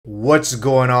What's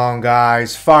going on,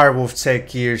 guys? Firewolf Tech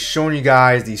here, showing you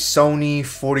guys the Sony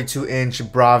 42-inch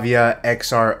Bravia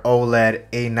XR OLED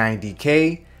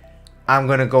A90K. I'm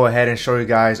gonna go ahead and show you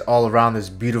guys all around this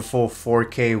beautiful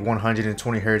 4K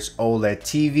 120Hz OLED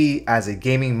TV as a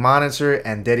gaming monitor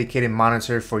and dedicated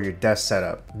monitor for your desk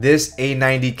setup. This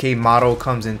A90K model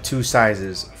comes in two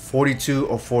sizes, 42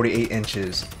 or 48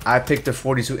 inches. I picked the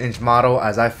 42-inch model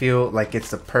as I feel like it's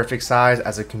the perfect size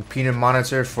as a computer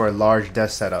monitor for a large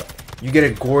desk setup. You get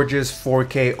a gorgeous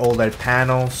 4K OLED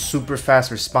panel, super fast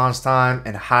response time,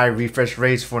 and high refresh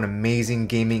rates for an amazing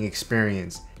gaming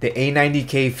experience. The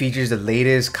A90K features the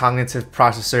latest cognitive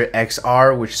processor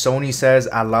XR, which Sony says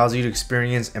allows you to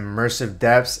experience immersive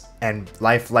depths and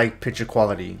lifelike picture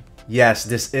quality. Yes,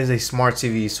 this is a smart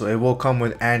TV, so it will come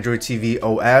with Android TV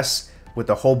OS, with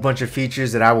a whole bunch of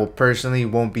features that I will personally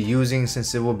won't be using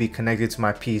since it will be connected to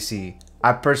my PC.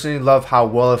 I personally love how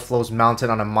well it flows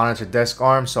mounted on a monitor desk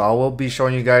arm, so I will be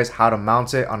showing you guys how to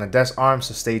mount it on a desk arm,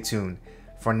 so stay tuned.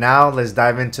 For now, let's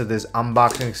dive into this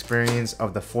unboxing experience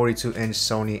of the 42-inch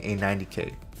Sony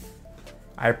A90K.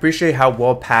 I appreciate how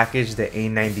well packaged the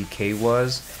A90K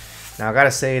was. Now I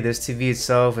gotta say, this TV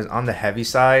itself is on the heavy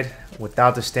side.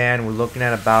 Without the stand, we're looking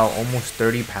at about almost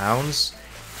 30 pounds.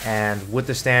 And with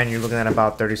the stand, you're looking at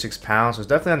about 36 pounds. So it's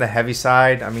definitely on the heavy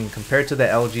side. I mean, compared to the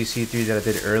LG C3 that I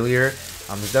did earlier,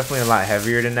 it's definitely a lot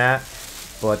heavier than that.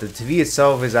 But the TV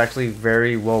itself is actually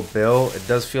very well built. It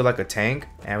does feel like a tank.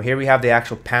 And here we have the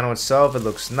actual panel itself. It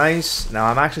looks nice. Now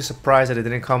I'm actually surprised that it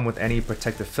didn't come with any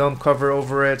protective film cover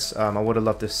over it. I would have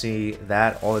loved to see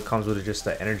that. All it comes with is just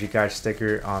the Energy Guide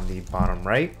sticker on the bottom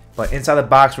right. But inside the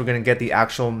box, we're going to get the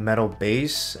actual metal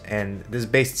base. And this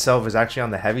base itself is actually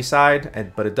on the heavy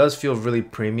side, but it does feel really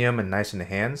premium and nice in the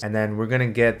hands. And then we're going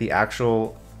to get the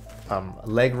actual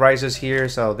leg risers here.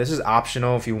 So this is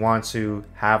optional if you want to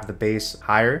have the base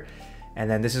higher. And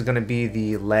then this is going to be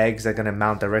the legs that are going to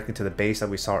mount directly to the base that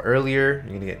we saw earlier.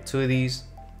 You're going to get two of these.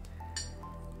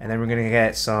 And then we're going to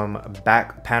get some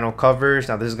back panel covers.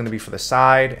 Now this is going to be for the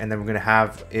side, and then we're going to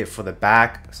have it for the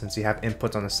back since you have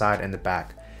inputs on the side and the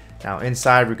back. Now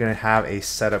inside we're going to have a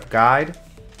setup guide.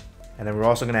 And then we're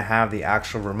also going to have the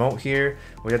actual remote here,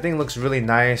 which I think looks really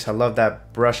nice. I love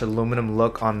that brushed aluminum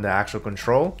look on the actual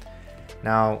control.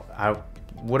 Now, I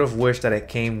would have wished that it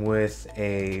came with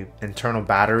a internal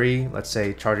battery, let's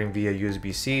say charging via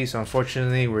USB-C. So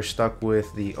unfortunately, we're stuck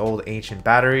with the old ancient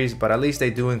batteries, but at least they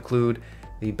do include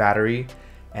the battery.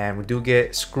 And we do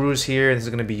get screws here. This is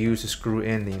going to be used to screw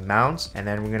in the mounts. And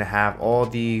then we're going to have all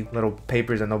the little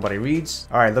papers that nobody reads.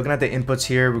 All right, looking at the inputs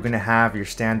here, we're going to have your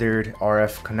standard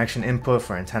RF connection input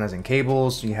for antennas and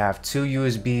cables. You have two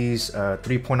USBs,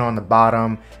 3.0 on the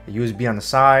bottom, a USB on the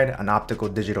side, an optical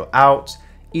digital out,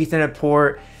 Ethernet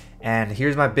port. And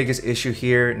here's my biggest issue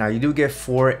here. Now you do get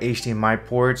 4 HDMI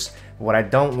ports. What I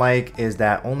don't like is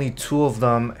that only 2 of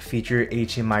them feature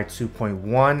HDMI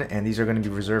 2.1, and these are going to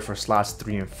be reserved for slots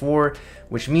 3 and 4,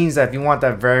 which means that if you want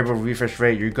that variable refresh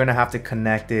rate, you're going to have to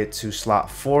connect it to slot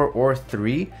 4 or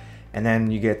 3, and then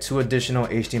you get 2 additional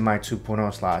HDMI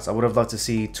 2.0 slots. I would have loved to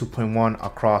see 2.1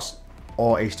 across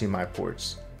all HDMI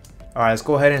ports. All right, let's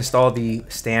go ahead and install the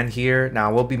stand here.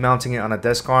 Now we'll be mounting it on a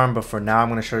desk arm, but for now I'm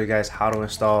going to show you guys how to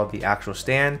install the actual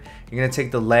stand. You're going to take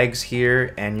the legs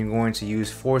here and you're going to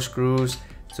use 4 screws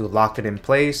to lock it in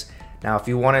place. Now if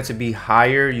you want it to be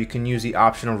higher, you can use the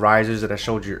optional risers that I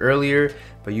showed you earlier,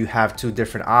 but you have 2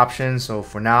 different options. So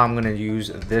for now I'm going to use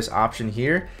this option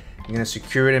here. You're going to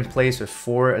secure it in place with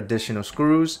 4 additional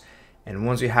screws. And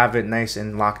once you have it nice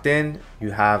and locked in,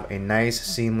 you have a nice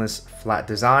seamless flat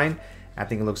design. I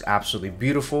think it looks absolutely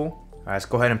beautiful. All right, let's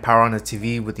go ahead and power on the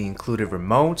TV with the included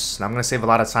remotes. Now I'm going to save a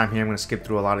lot of time here. I'm going to skip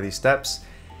through a lot of these steps.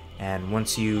 And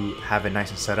once you have it nice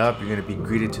and set up, you're going to be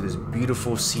greeted to this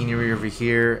beautiful scenery over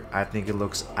here. I think it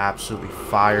looks absolutely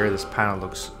fire. This panel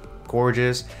looks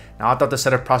gorgeous. Now I thought the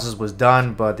setup process was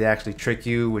done, but they actually trick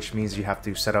you, which means you have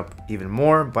to set up even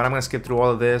more. But I'm going to skip through all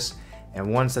of this.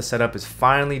 And once the setup is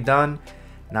finally done,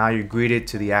 now you're greeted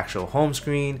to the actual home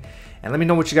screen. And let me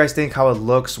know what you guys think, how it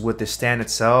looks with the stand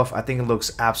itself. I think it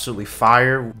looks absolutely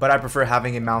fire, but I prefer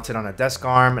having it mounted on a desk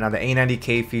arm. Now the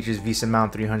A90K features VESA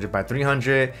mount 300 by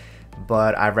 300,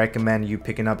 but I recommend you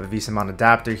picking up a VESA mount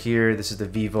adapter here. This is the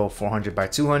Vivo 400 by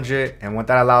 200. And what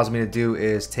that allows me to do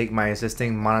is take my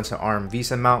existing monitor arm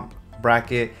VESA mount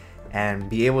bracket and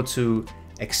be able to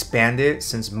expand it,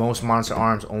 since most monitor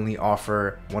arms only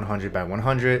offer 100 by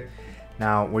 100.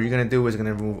 Now what you're gonna do is you're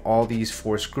gonna remove all these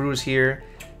 4 screws here.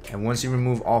 And once you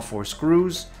remove all 4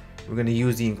 screws, we're going to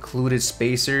use the included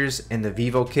spacers in the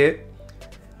Vivo kit.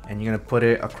 And you're going to put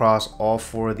it across all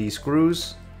 4 of these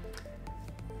screws.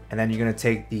 And then you're going to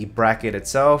take the bracket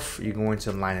itself, you're going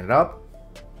to line it up.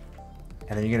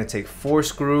 And then you're going to take 4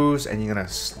 screws and you're going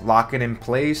to lock it in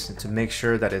place to make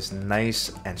sure that it's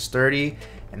nice and sturdy.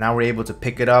 And now we're able to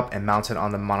pick it up and mount it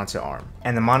on the monitor arm.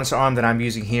 And the monitor arm that I'm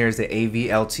using here is the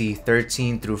AVLT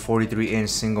 13 through 43 inch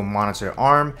single monitor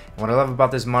arm. And what I love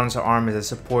about this monitor arm is it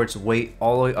supports weight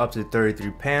all the way up to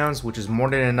 33 pounds, which is more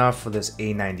than enough for this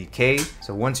A90K.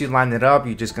 So once you line it up,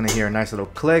 you're just gonna hear a nice little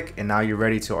click, and now you're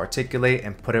ready to articulate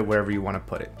and put it wherever you wanna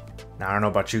put it. Now, I don't know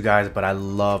about you guys, but I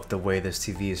love the way this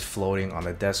TV is floating on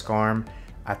the desk arm.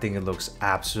 I think it looks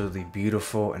absolutely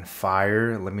beautiful and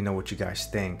fire. Let me know what you guys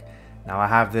think. Now I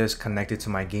have this connected to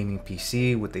my gaming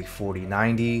PC with a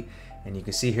 4090, and you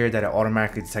can see here that it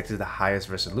automatically detected the highest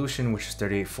resolution, which is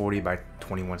 3840 by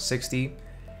 2160.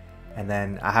 And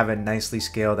then I have it nicely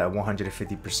scaled at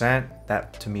 150%.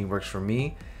 That to me works for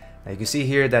me. Now you can see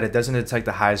here that it doesn't detect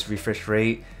the highest refresh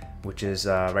rate, which is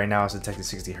right now it's detected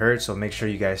 60 Hertz. So make sure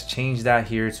you guys change that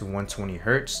here to 120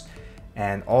 Hertz.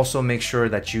 And also make sure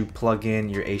that you plug in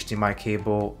your HDMI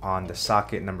cable on the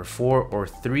socket number 4 or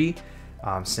 3.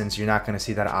 Since you're not going to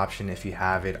see that option if you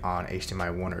have it on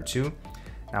HDMI 1 or 2.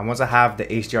 Now once I have the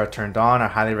HDR turned on, I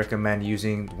highly recommend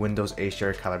using Windows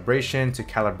HDR calibration to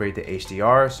calibrate the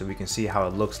HDR so we can see how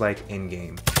it looks like in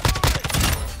game.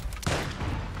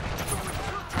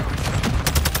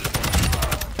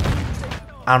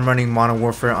 I'm running Modern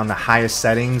Warfare on the highest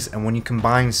settings, and when you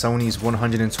combine Sony's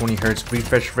 120Hz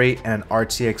refresh rate and an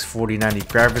RTX 4090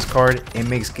 graphics card, it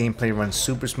makes gameplay run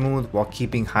super smooth while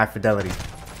keeping high fidelity.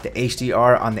 The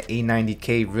HDR on the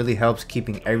A90K really helps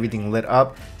keeping everything lit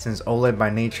up since OLED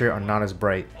by nature are not as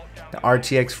bright. The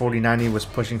RTX 4090 was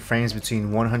pushing frames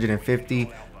between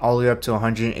 150 all the way up to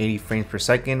 180 frames per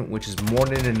second, which is more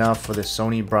than enough for the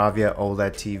Sony Bravia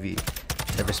OLED TV.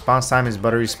 The response time is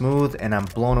buttery smooth, and I'm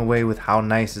blown away with how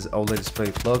nice this OLED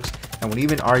display looks, and would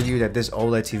even argue that this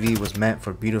OLED TV was meant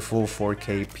for beautiful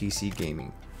 4K PC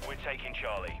gaming. We're taking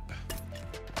Charlie.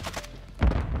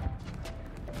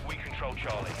 We control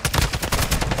Charlie.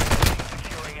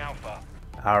 Securing Alpha.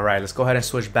 Alright, let's go ahead and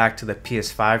switch back to the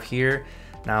PS5 here.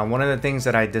 Now, one of the things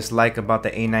that I dislike about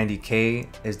the A90K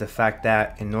is the fact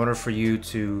that in order for you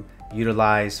to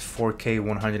utilize 4K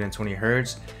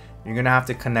 120Hz, you're gonna have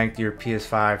to connect your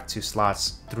PS5 to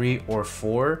slots 3 or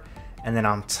 4, and then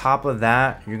on top of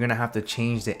that, you're gonna have to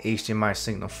change the HDMI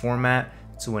signal format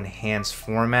to enhanced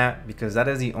format, because that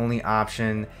is the only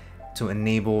option to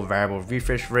enable variable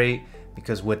refresh rate,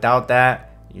 because without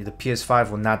that, the PS5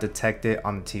 will not detect it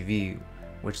on the TV,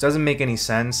 which doesn't make any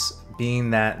sense, being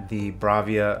that the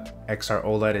Bravia XR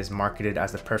OLED is marketed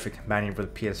as the perfect companion for the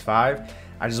PS5.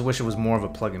 I just wish it was more of a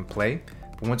plug and play.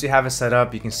 But once you have it set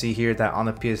up, you can see here that on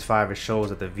the PS5 it shows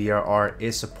that the VRR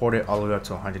is supported all the way up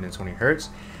to 120 Hz.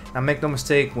 Now make no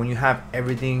mistake, when you have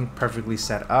everything perfectly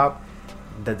set up,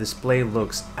 the display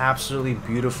looks absolutely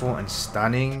beautiful and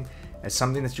stunning. It's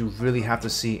something that you really have to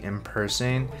see in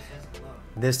person.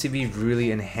 This TV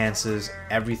really enhances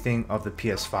everything of the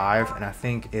PS5, and I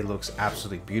think it looks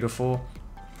absolutely beautiful.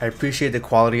 I appreciate the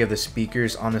quality of the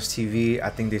speakers on this TV.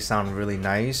 I think they sound really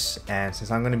nice, and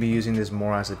since I'm going to be using this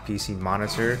more as a PC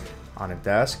monitor on a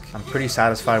desk, I'm pretty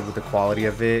satisfied with the quality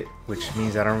of it, which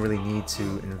means I don't really need to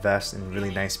invest in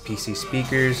really nice PC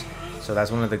speakers. So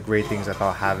that's one of the great things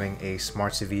about having a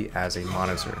smart TV as a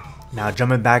monitor. Now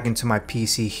jumping back into my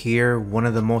PC here, one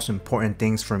of the most important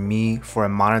things for me for a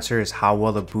monitor is how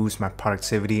well it boosts my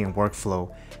productivity and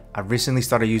workflow. I've recently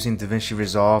started using DaVinci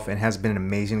Resolve and it has been an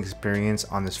amazing experience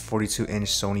on this 42-inch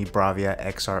Sony Bravia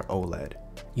XR OLED.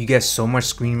 You get so much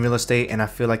screen real estate, and I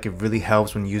feel like it really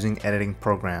helps when using editing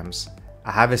programs.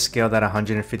 I have it scaled at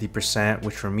 150%,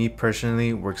 which for me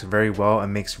personally works very well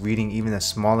and makes reading even the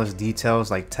smallest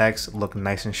details like text look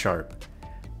nice and sharp.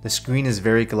 The screen is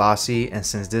very glossy, and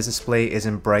since this display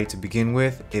isn't bright to begin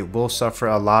with, it will suffer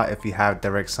a lot if you have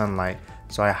direct sunlight.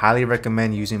 So I highly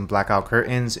recommend using blackout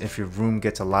curtains if your room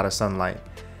gets a lot of sunlight.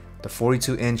 The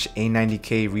 42-inch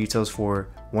A90K retails for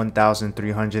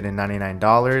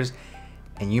 $1,399,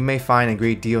 and you may find a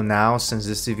great deal now since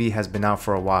this TV has been out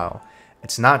for a while.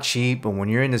 It's not cheap, but when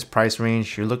you're in this price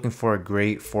range, you're looking for a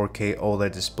great 4K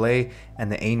OLED display,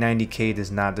 and the A90K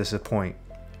does not disappoint.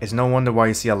 It's no wonder why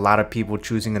you see a lot of people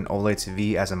choosing an OLED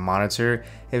TV as a monitor.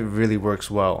 It really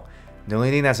works well. The only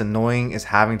thing that's annoying is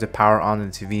having to power on the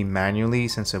TV manually,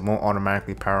 since it won't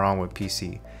automatically power on with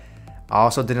PC. I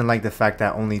also didn't like the fact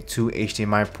that only 2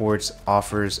 HDMI ports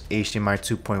offers HDMI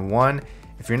 2.1.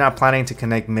 If you're not planning to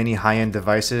connect many high-end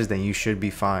devices, then you should be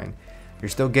fine. You're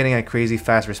still getting a crazy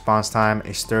fast response time,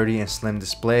 a sturdy and slim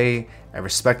display, a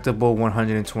respectable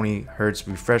 120Hz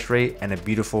refresh rate, and a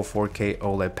beautiful 4K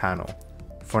OLED panel.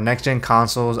 For next gen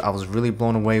consoles, I was really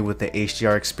blown away with the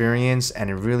HDR experience, and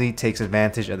it really takes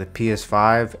advantage of the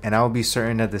PS5, and I will be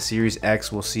certain that the Series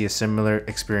X will see a similar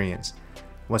experience.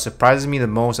 What surprises me the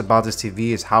most about this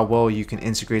TV is how well you can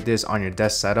integrate this on your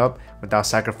desk setup without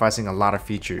sacrificing a lot of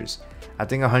features. I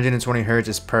think 120Hz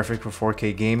is perfect for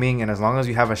 4K gaming, and as long as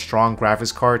you have a strong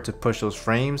graphics card to push those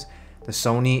frames, the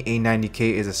Sony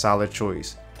A90K is a solid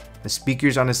choice. The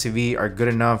speakers on this TV are good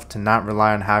enough to not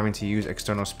rely on having to use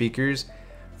external speakers.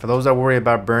 For those that worry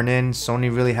about burn-in,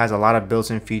 Sony really has a lot of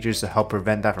built-in features to help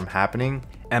prevent that from happening.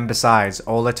 And besides,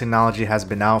 OLED technology has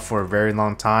been out for a very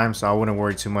long time, so I wouldn't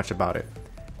worry too much about it.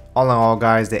 All in all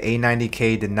guys, the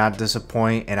A90K did not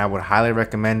disappoint, and I would highly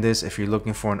recommend this if you're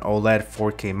looking for an OLED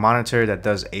 4K monitor that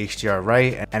does HDR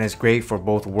right and is great for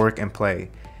both work and play.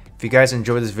 If you guys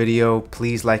enjoyed this video,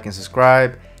 please like and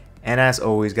subscribe. And as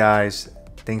always guys,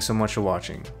 thanks so much for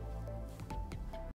watching.